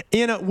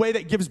in a way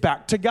that gives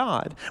back to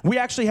God. We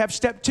actually have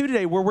step 2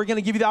 today where we're going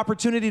to give you the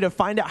opportunity to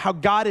find out how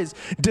God has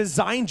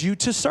designed you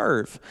to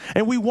serve.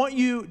 And we want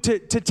you to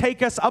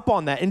take us up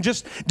on that and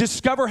just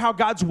discover how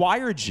God's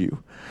wired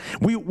you.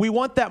 We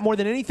want that more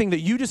than anything, that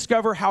you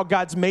discover how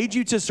God's made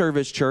you to serve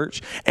His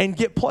church and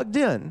get plugged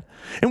in.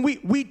 And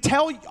we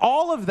tell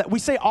all of that. We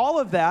say all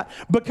of that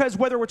because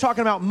whether we're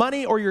talking about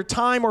money or your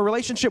time or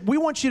relationship, we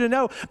want you to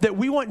know that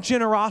we want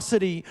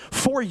generosity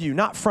for you,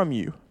 not from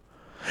you.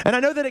 And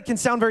I know that it can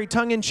sound very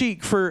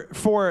tongue-in-cheek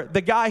for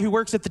the guy who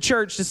works at the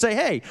church to say,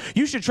 hey,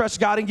 you should trust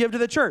God and give to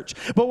the church.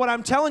 But what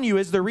I'm telling you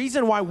is the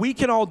reason why we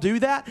can all do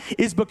that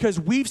is because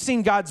we've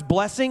seen God's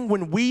blessing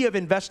when we have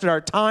invested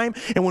our time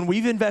and when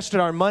we've invested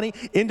our money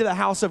into the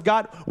house of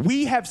God.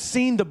 We have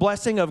seen the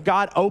blessing of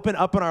God open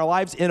up in our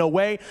lives in a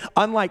way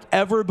unlike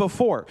ever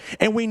before.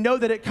 And we know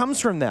that it comes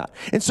from that.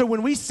 And so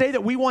when we say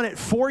that we want it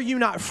for you,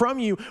 not from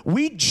you,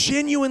 we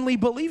genuinely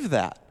believe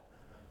that.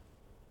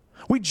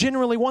 We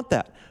genuinely want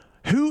that.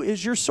 Who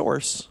is your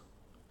source?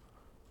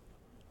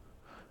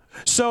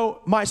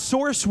 So my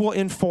source will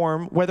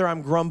inform whether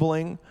I'm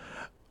grumbling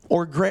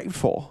or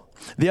grateful.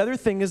 The other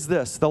thing is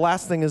this. The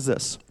last thing is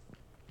this.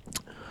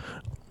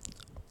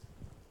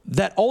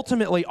 That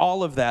ultimately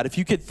all of that, if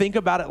you could think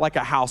about it like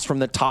a house from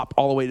the top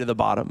all the way to the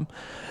bottom,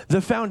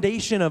 the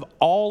foundation of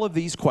all of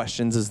these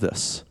questions is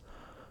this.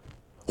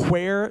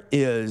 Where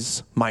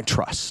is my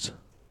trust?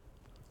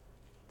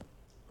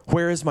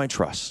 Where is my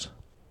trust?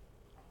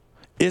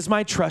 Is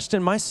my trust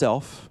in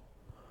myself,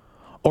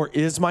 or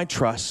is my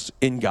trust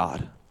in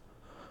God?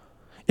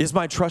 Is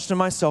my trust in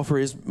myself, or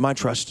is my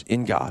trust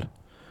in God?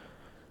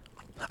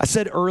 I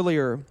said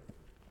earlier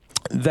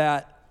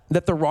that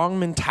the wrong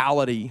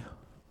mentality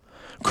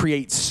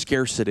creates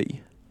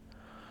scarcity.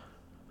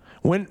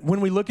 When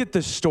we look at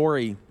this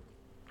story,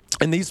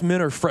 and these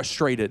men are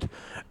frustrated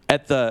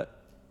at the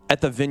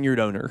vineyard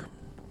owner.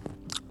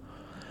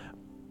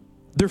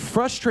 They're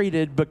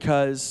frustrated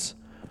because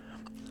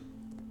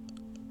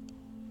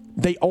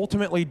they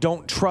ultimately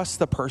don't trust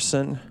the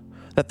person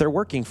that they're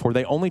working for.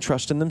 They only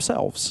trust in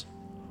themselves.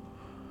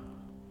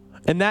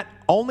 And that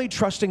only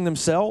trusting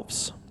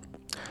themselves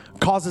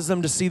causes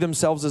them to see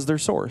themselves as their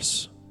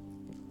source.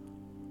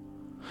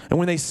 And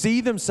when they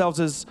see themselves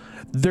as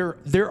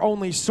their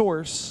only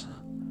source,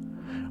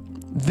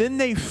 then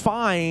they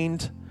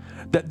find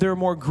that they're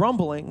more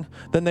grumbling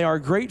than they are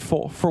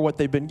grateful for what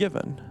they've been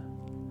given.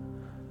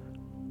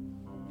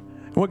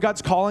 And what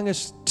God's calling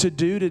us to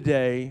do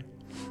today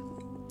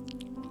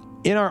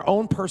in our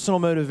own personal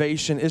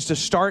motivation is to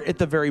start at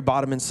the very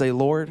bottom and say,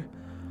 Lord,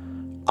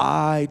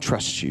 I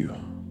trust you.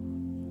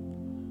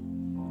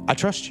 I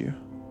trust you.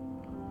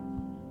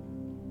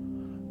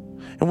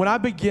 And when I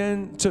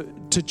begin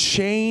to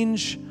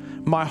change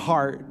my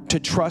heart to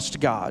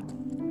trust God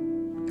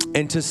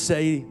and to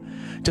say,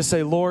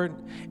 Lord,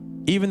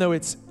 even though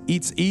it's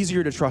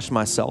easier to trust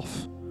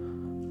myself,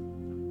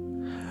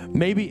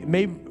 maybe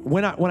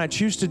when I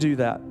choose to do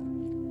that,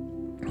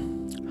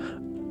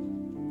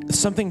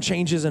 something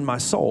changes in my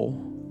soul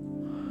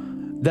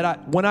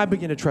that when I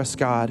begin to trust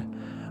God,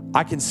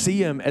 I can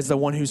see Him as the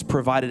one who's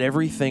provided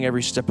everything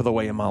every step of the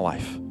way in my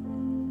life.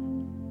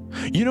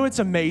 You know, it's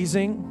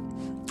amazing.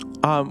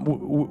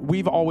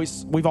 We've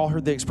all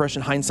heard the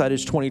expression hindsight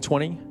is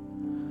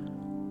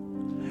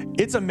 20/20.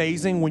 It's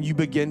amazing when you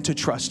begin to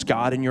trust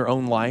God in your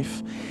own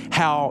life,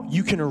 how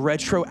you can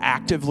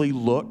retroactively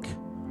look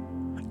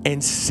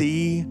and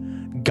see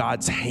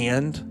God's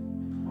hand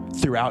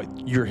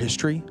throughout your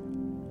history.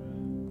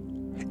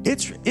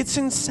 It's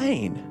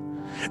insane.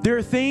 There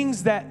are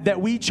things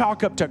that we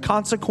chalk up to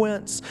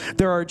consequence.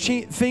 There are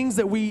things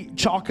that we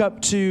chalk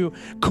up to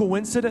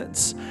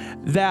coincidence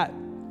that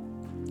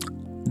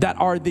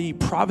are the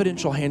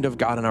providential hand of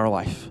God in our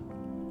life.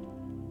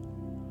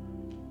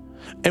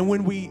 And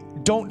when we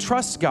don't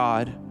trust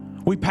God,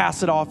 we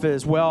pass it off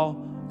as,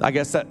 well, I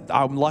guess that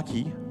I'm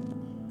lucky.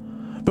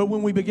 But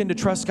when we begin to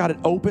trust God, it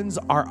opens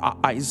our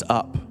eyes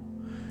up.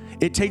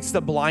 It takes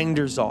the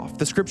blinders off.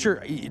 The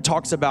scripture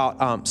talks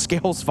about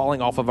scales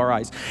falling off of our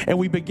eyes, and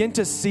we begin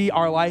to see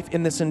our life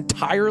in this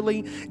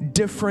entirely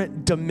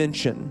different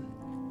dimension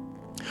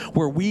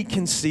where we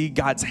can see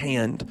God's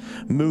hand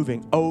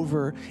moving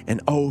over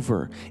and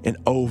over and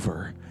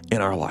over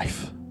in our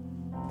life.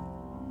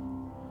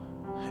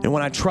 And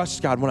when I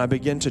trust God, when I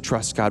begin to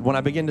trust God, when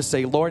I begin to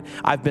say, Lord,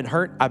 I've been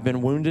hurt, I've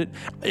been wounded,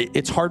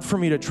 it's hard for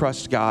me to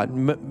trust God.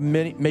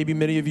 Maybe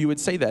many of you would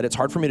say that. It's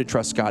hard for me to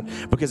trust God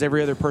because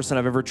every other person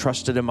I've ever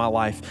trusted in my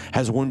life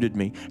has wounded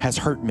me, has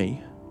hurt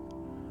me.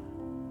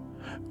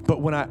 But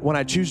when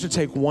I choose to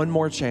take one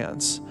more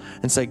chance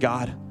and say,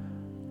 God,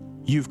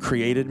 you've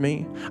created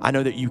me. I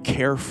know that you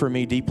care for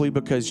me deeply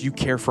because you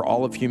care for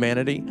all of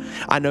humanity.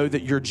 I know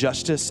that your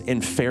justice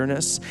and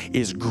fairness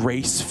is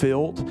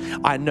grace-filled.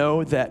 I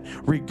know that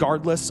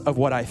regardless of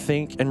what I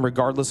think and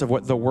regardless of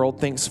what the world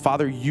thinks,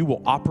 Father, you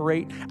will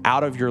operate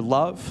out of your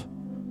love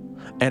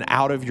and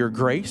out of your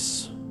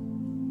grace.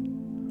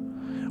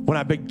 When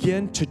I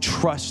begin to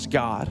trust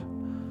God,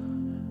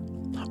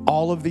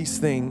 all of these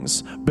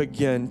things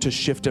begin to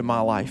shift in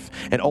my life,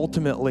 and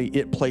ultimately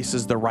it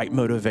places the right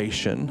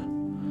motivation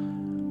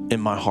in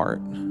my heart.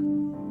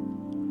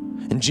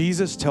 And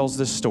Jesus tells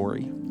this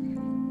story.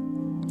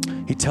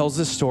 He tells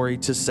this story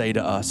to say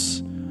to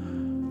us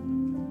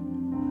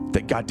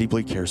that God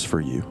deeply cares for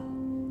you.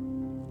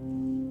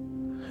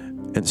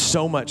 And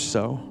so much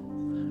so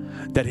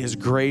that his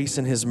grace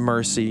and his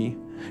mercy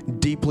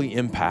deeply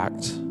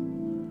impact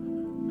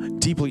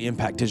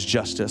his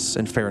justice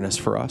and fairness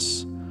for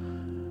us.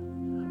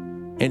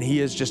 And he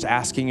is just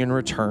asking in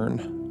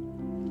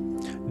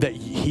return that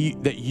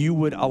you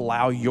would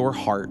allow your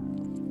heart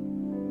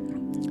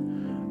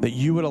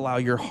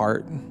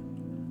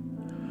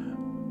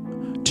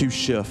to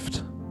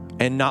shift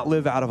and not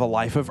live out of a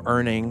life of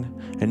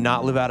earning and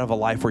not live out of a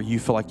life where you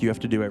feel like you have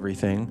to do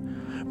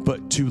everything,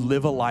 but to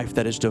live a life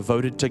that is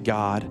devoted to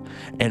God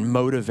and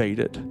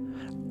motivated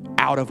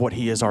out of what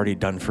he has already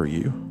done for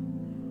you,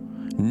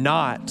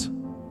 not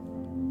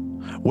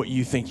what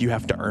you think you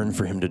have to earn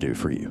for him to do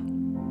for you.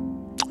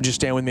 Just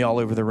stand with me all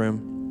over the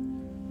room.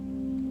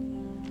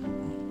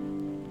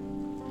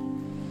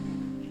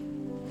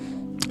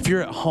 If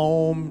you're at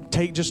home,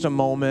 take just a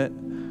moment.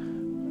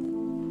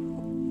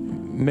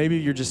 Maybe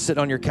you're just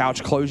sitting on your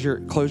couch, close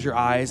your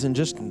eyes, and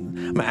I'm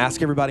going to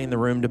ask everybody in the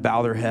room to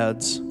bow their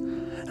heads.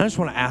 And I just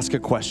want to ask a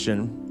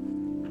question.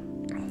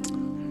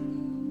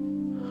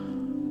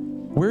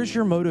 Where's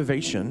your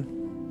motivation?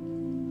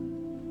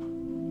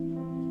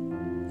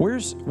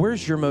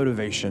 Where's your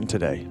motivation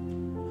today?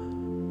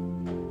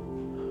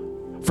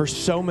 For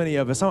so many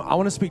of us, I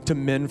want to speak to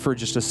men for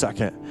just a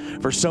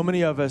second. For so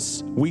many of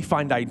us, we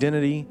find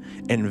identity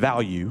and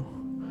value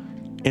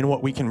in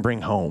what we can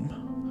bring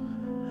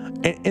home.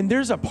 And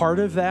there's a part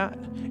of that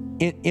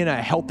in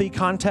a healthy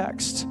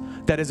context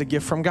that is a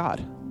gift from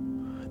God.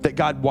 That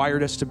God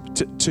wired us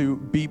to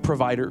be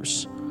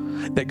providers.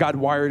 That God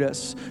wired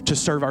us to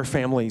serve our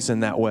families in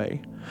that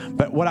way.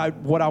 But what I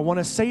want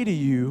to say to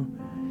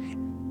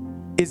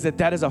you is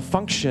that is a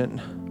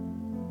function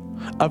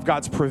of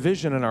God's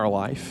provision in our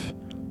life.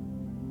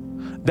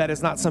 That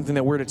is not something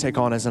that we're to take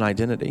on as an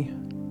identity.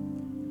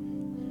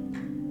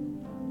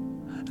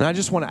 And I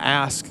just want to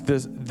ask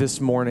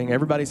this morning,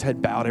 everybody's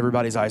head bowed,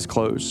 everybody's eyes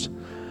closed.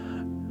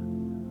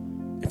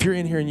 If you're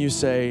in here and you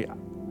say,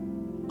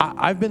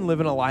 I've been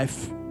living a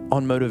life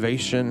on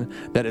motivation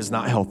that is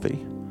not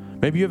healthy.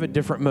 Maybe you have a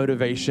different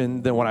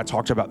motivation than what I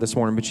talked about this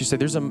morning, but you say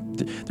there's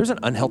an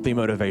unhealthy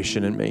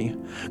motivation in me,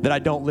 that I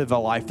don't live a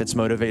life that's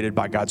motivated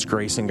by God's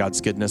grace and God's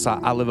goodness.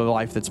 I live a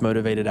life that's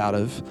motivated out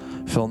of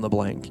fill in the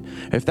blank.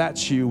 If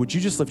that's you, would you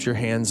just lift your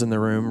hands in the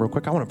room real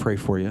quick? I want to pray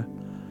for you.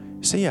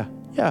 Say, yeah,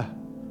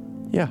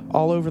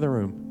 all over the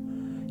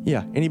room.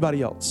 Yeah,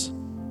 anybody else?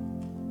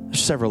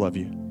 There's several of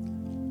you.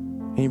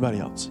 Anybody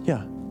else?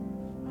 Yeah.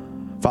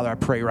 Father, I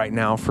pray right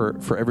now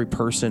for every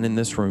person in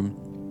this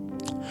room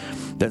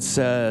that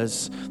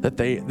says that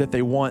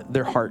they want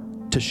their heart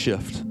to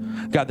shift.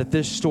 God, that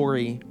this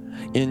story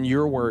in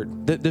your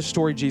word, that this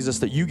story, Jesus,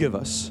 that you give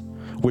us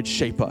would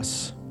shape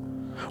us,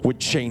 would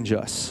change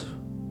us.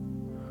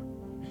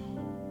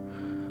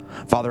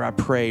 Father, I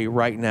pray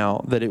right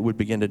now that it would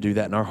begin to do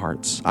that in our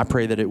hearts. I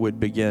pray that it would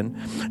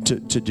begin to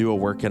do a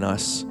work in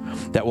us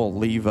that will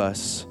leave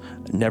us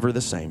never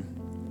the same.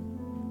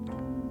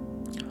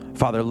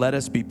 Father, let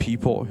us be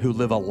people who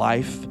live a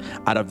life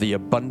out of the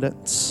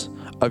abundance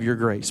of your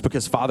grace.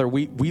 Because, Father,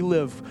 we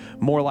live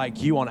more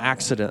like you on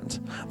accident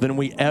than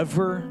we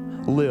ever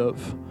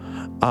live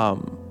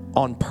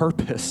on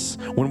purpose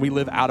when we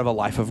live out of a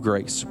life of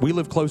grace. We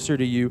live closer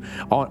to you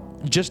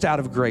just out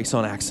of grace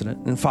on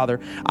accident. And, Father,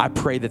 I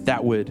pray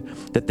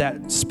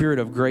that spirit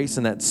of grace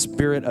and that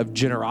spirit of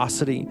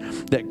generosity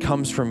that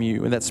comes from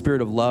you and that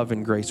spirit of love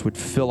and grace would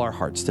fill our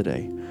hearts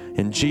today.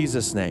 In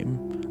Jesus'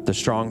 name, the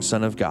strong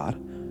Son of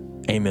God.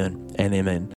 Amen and amen.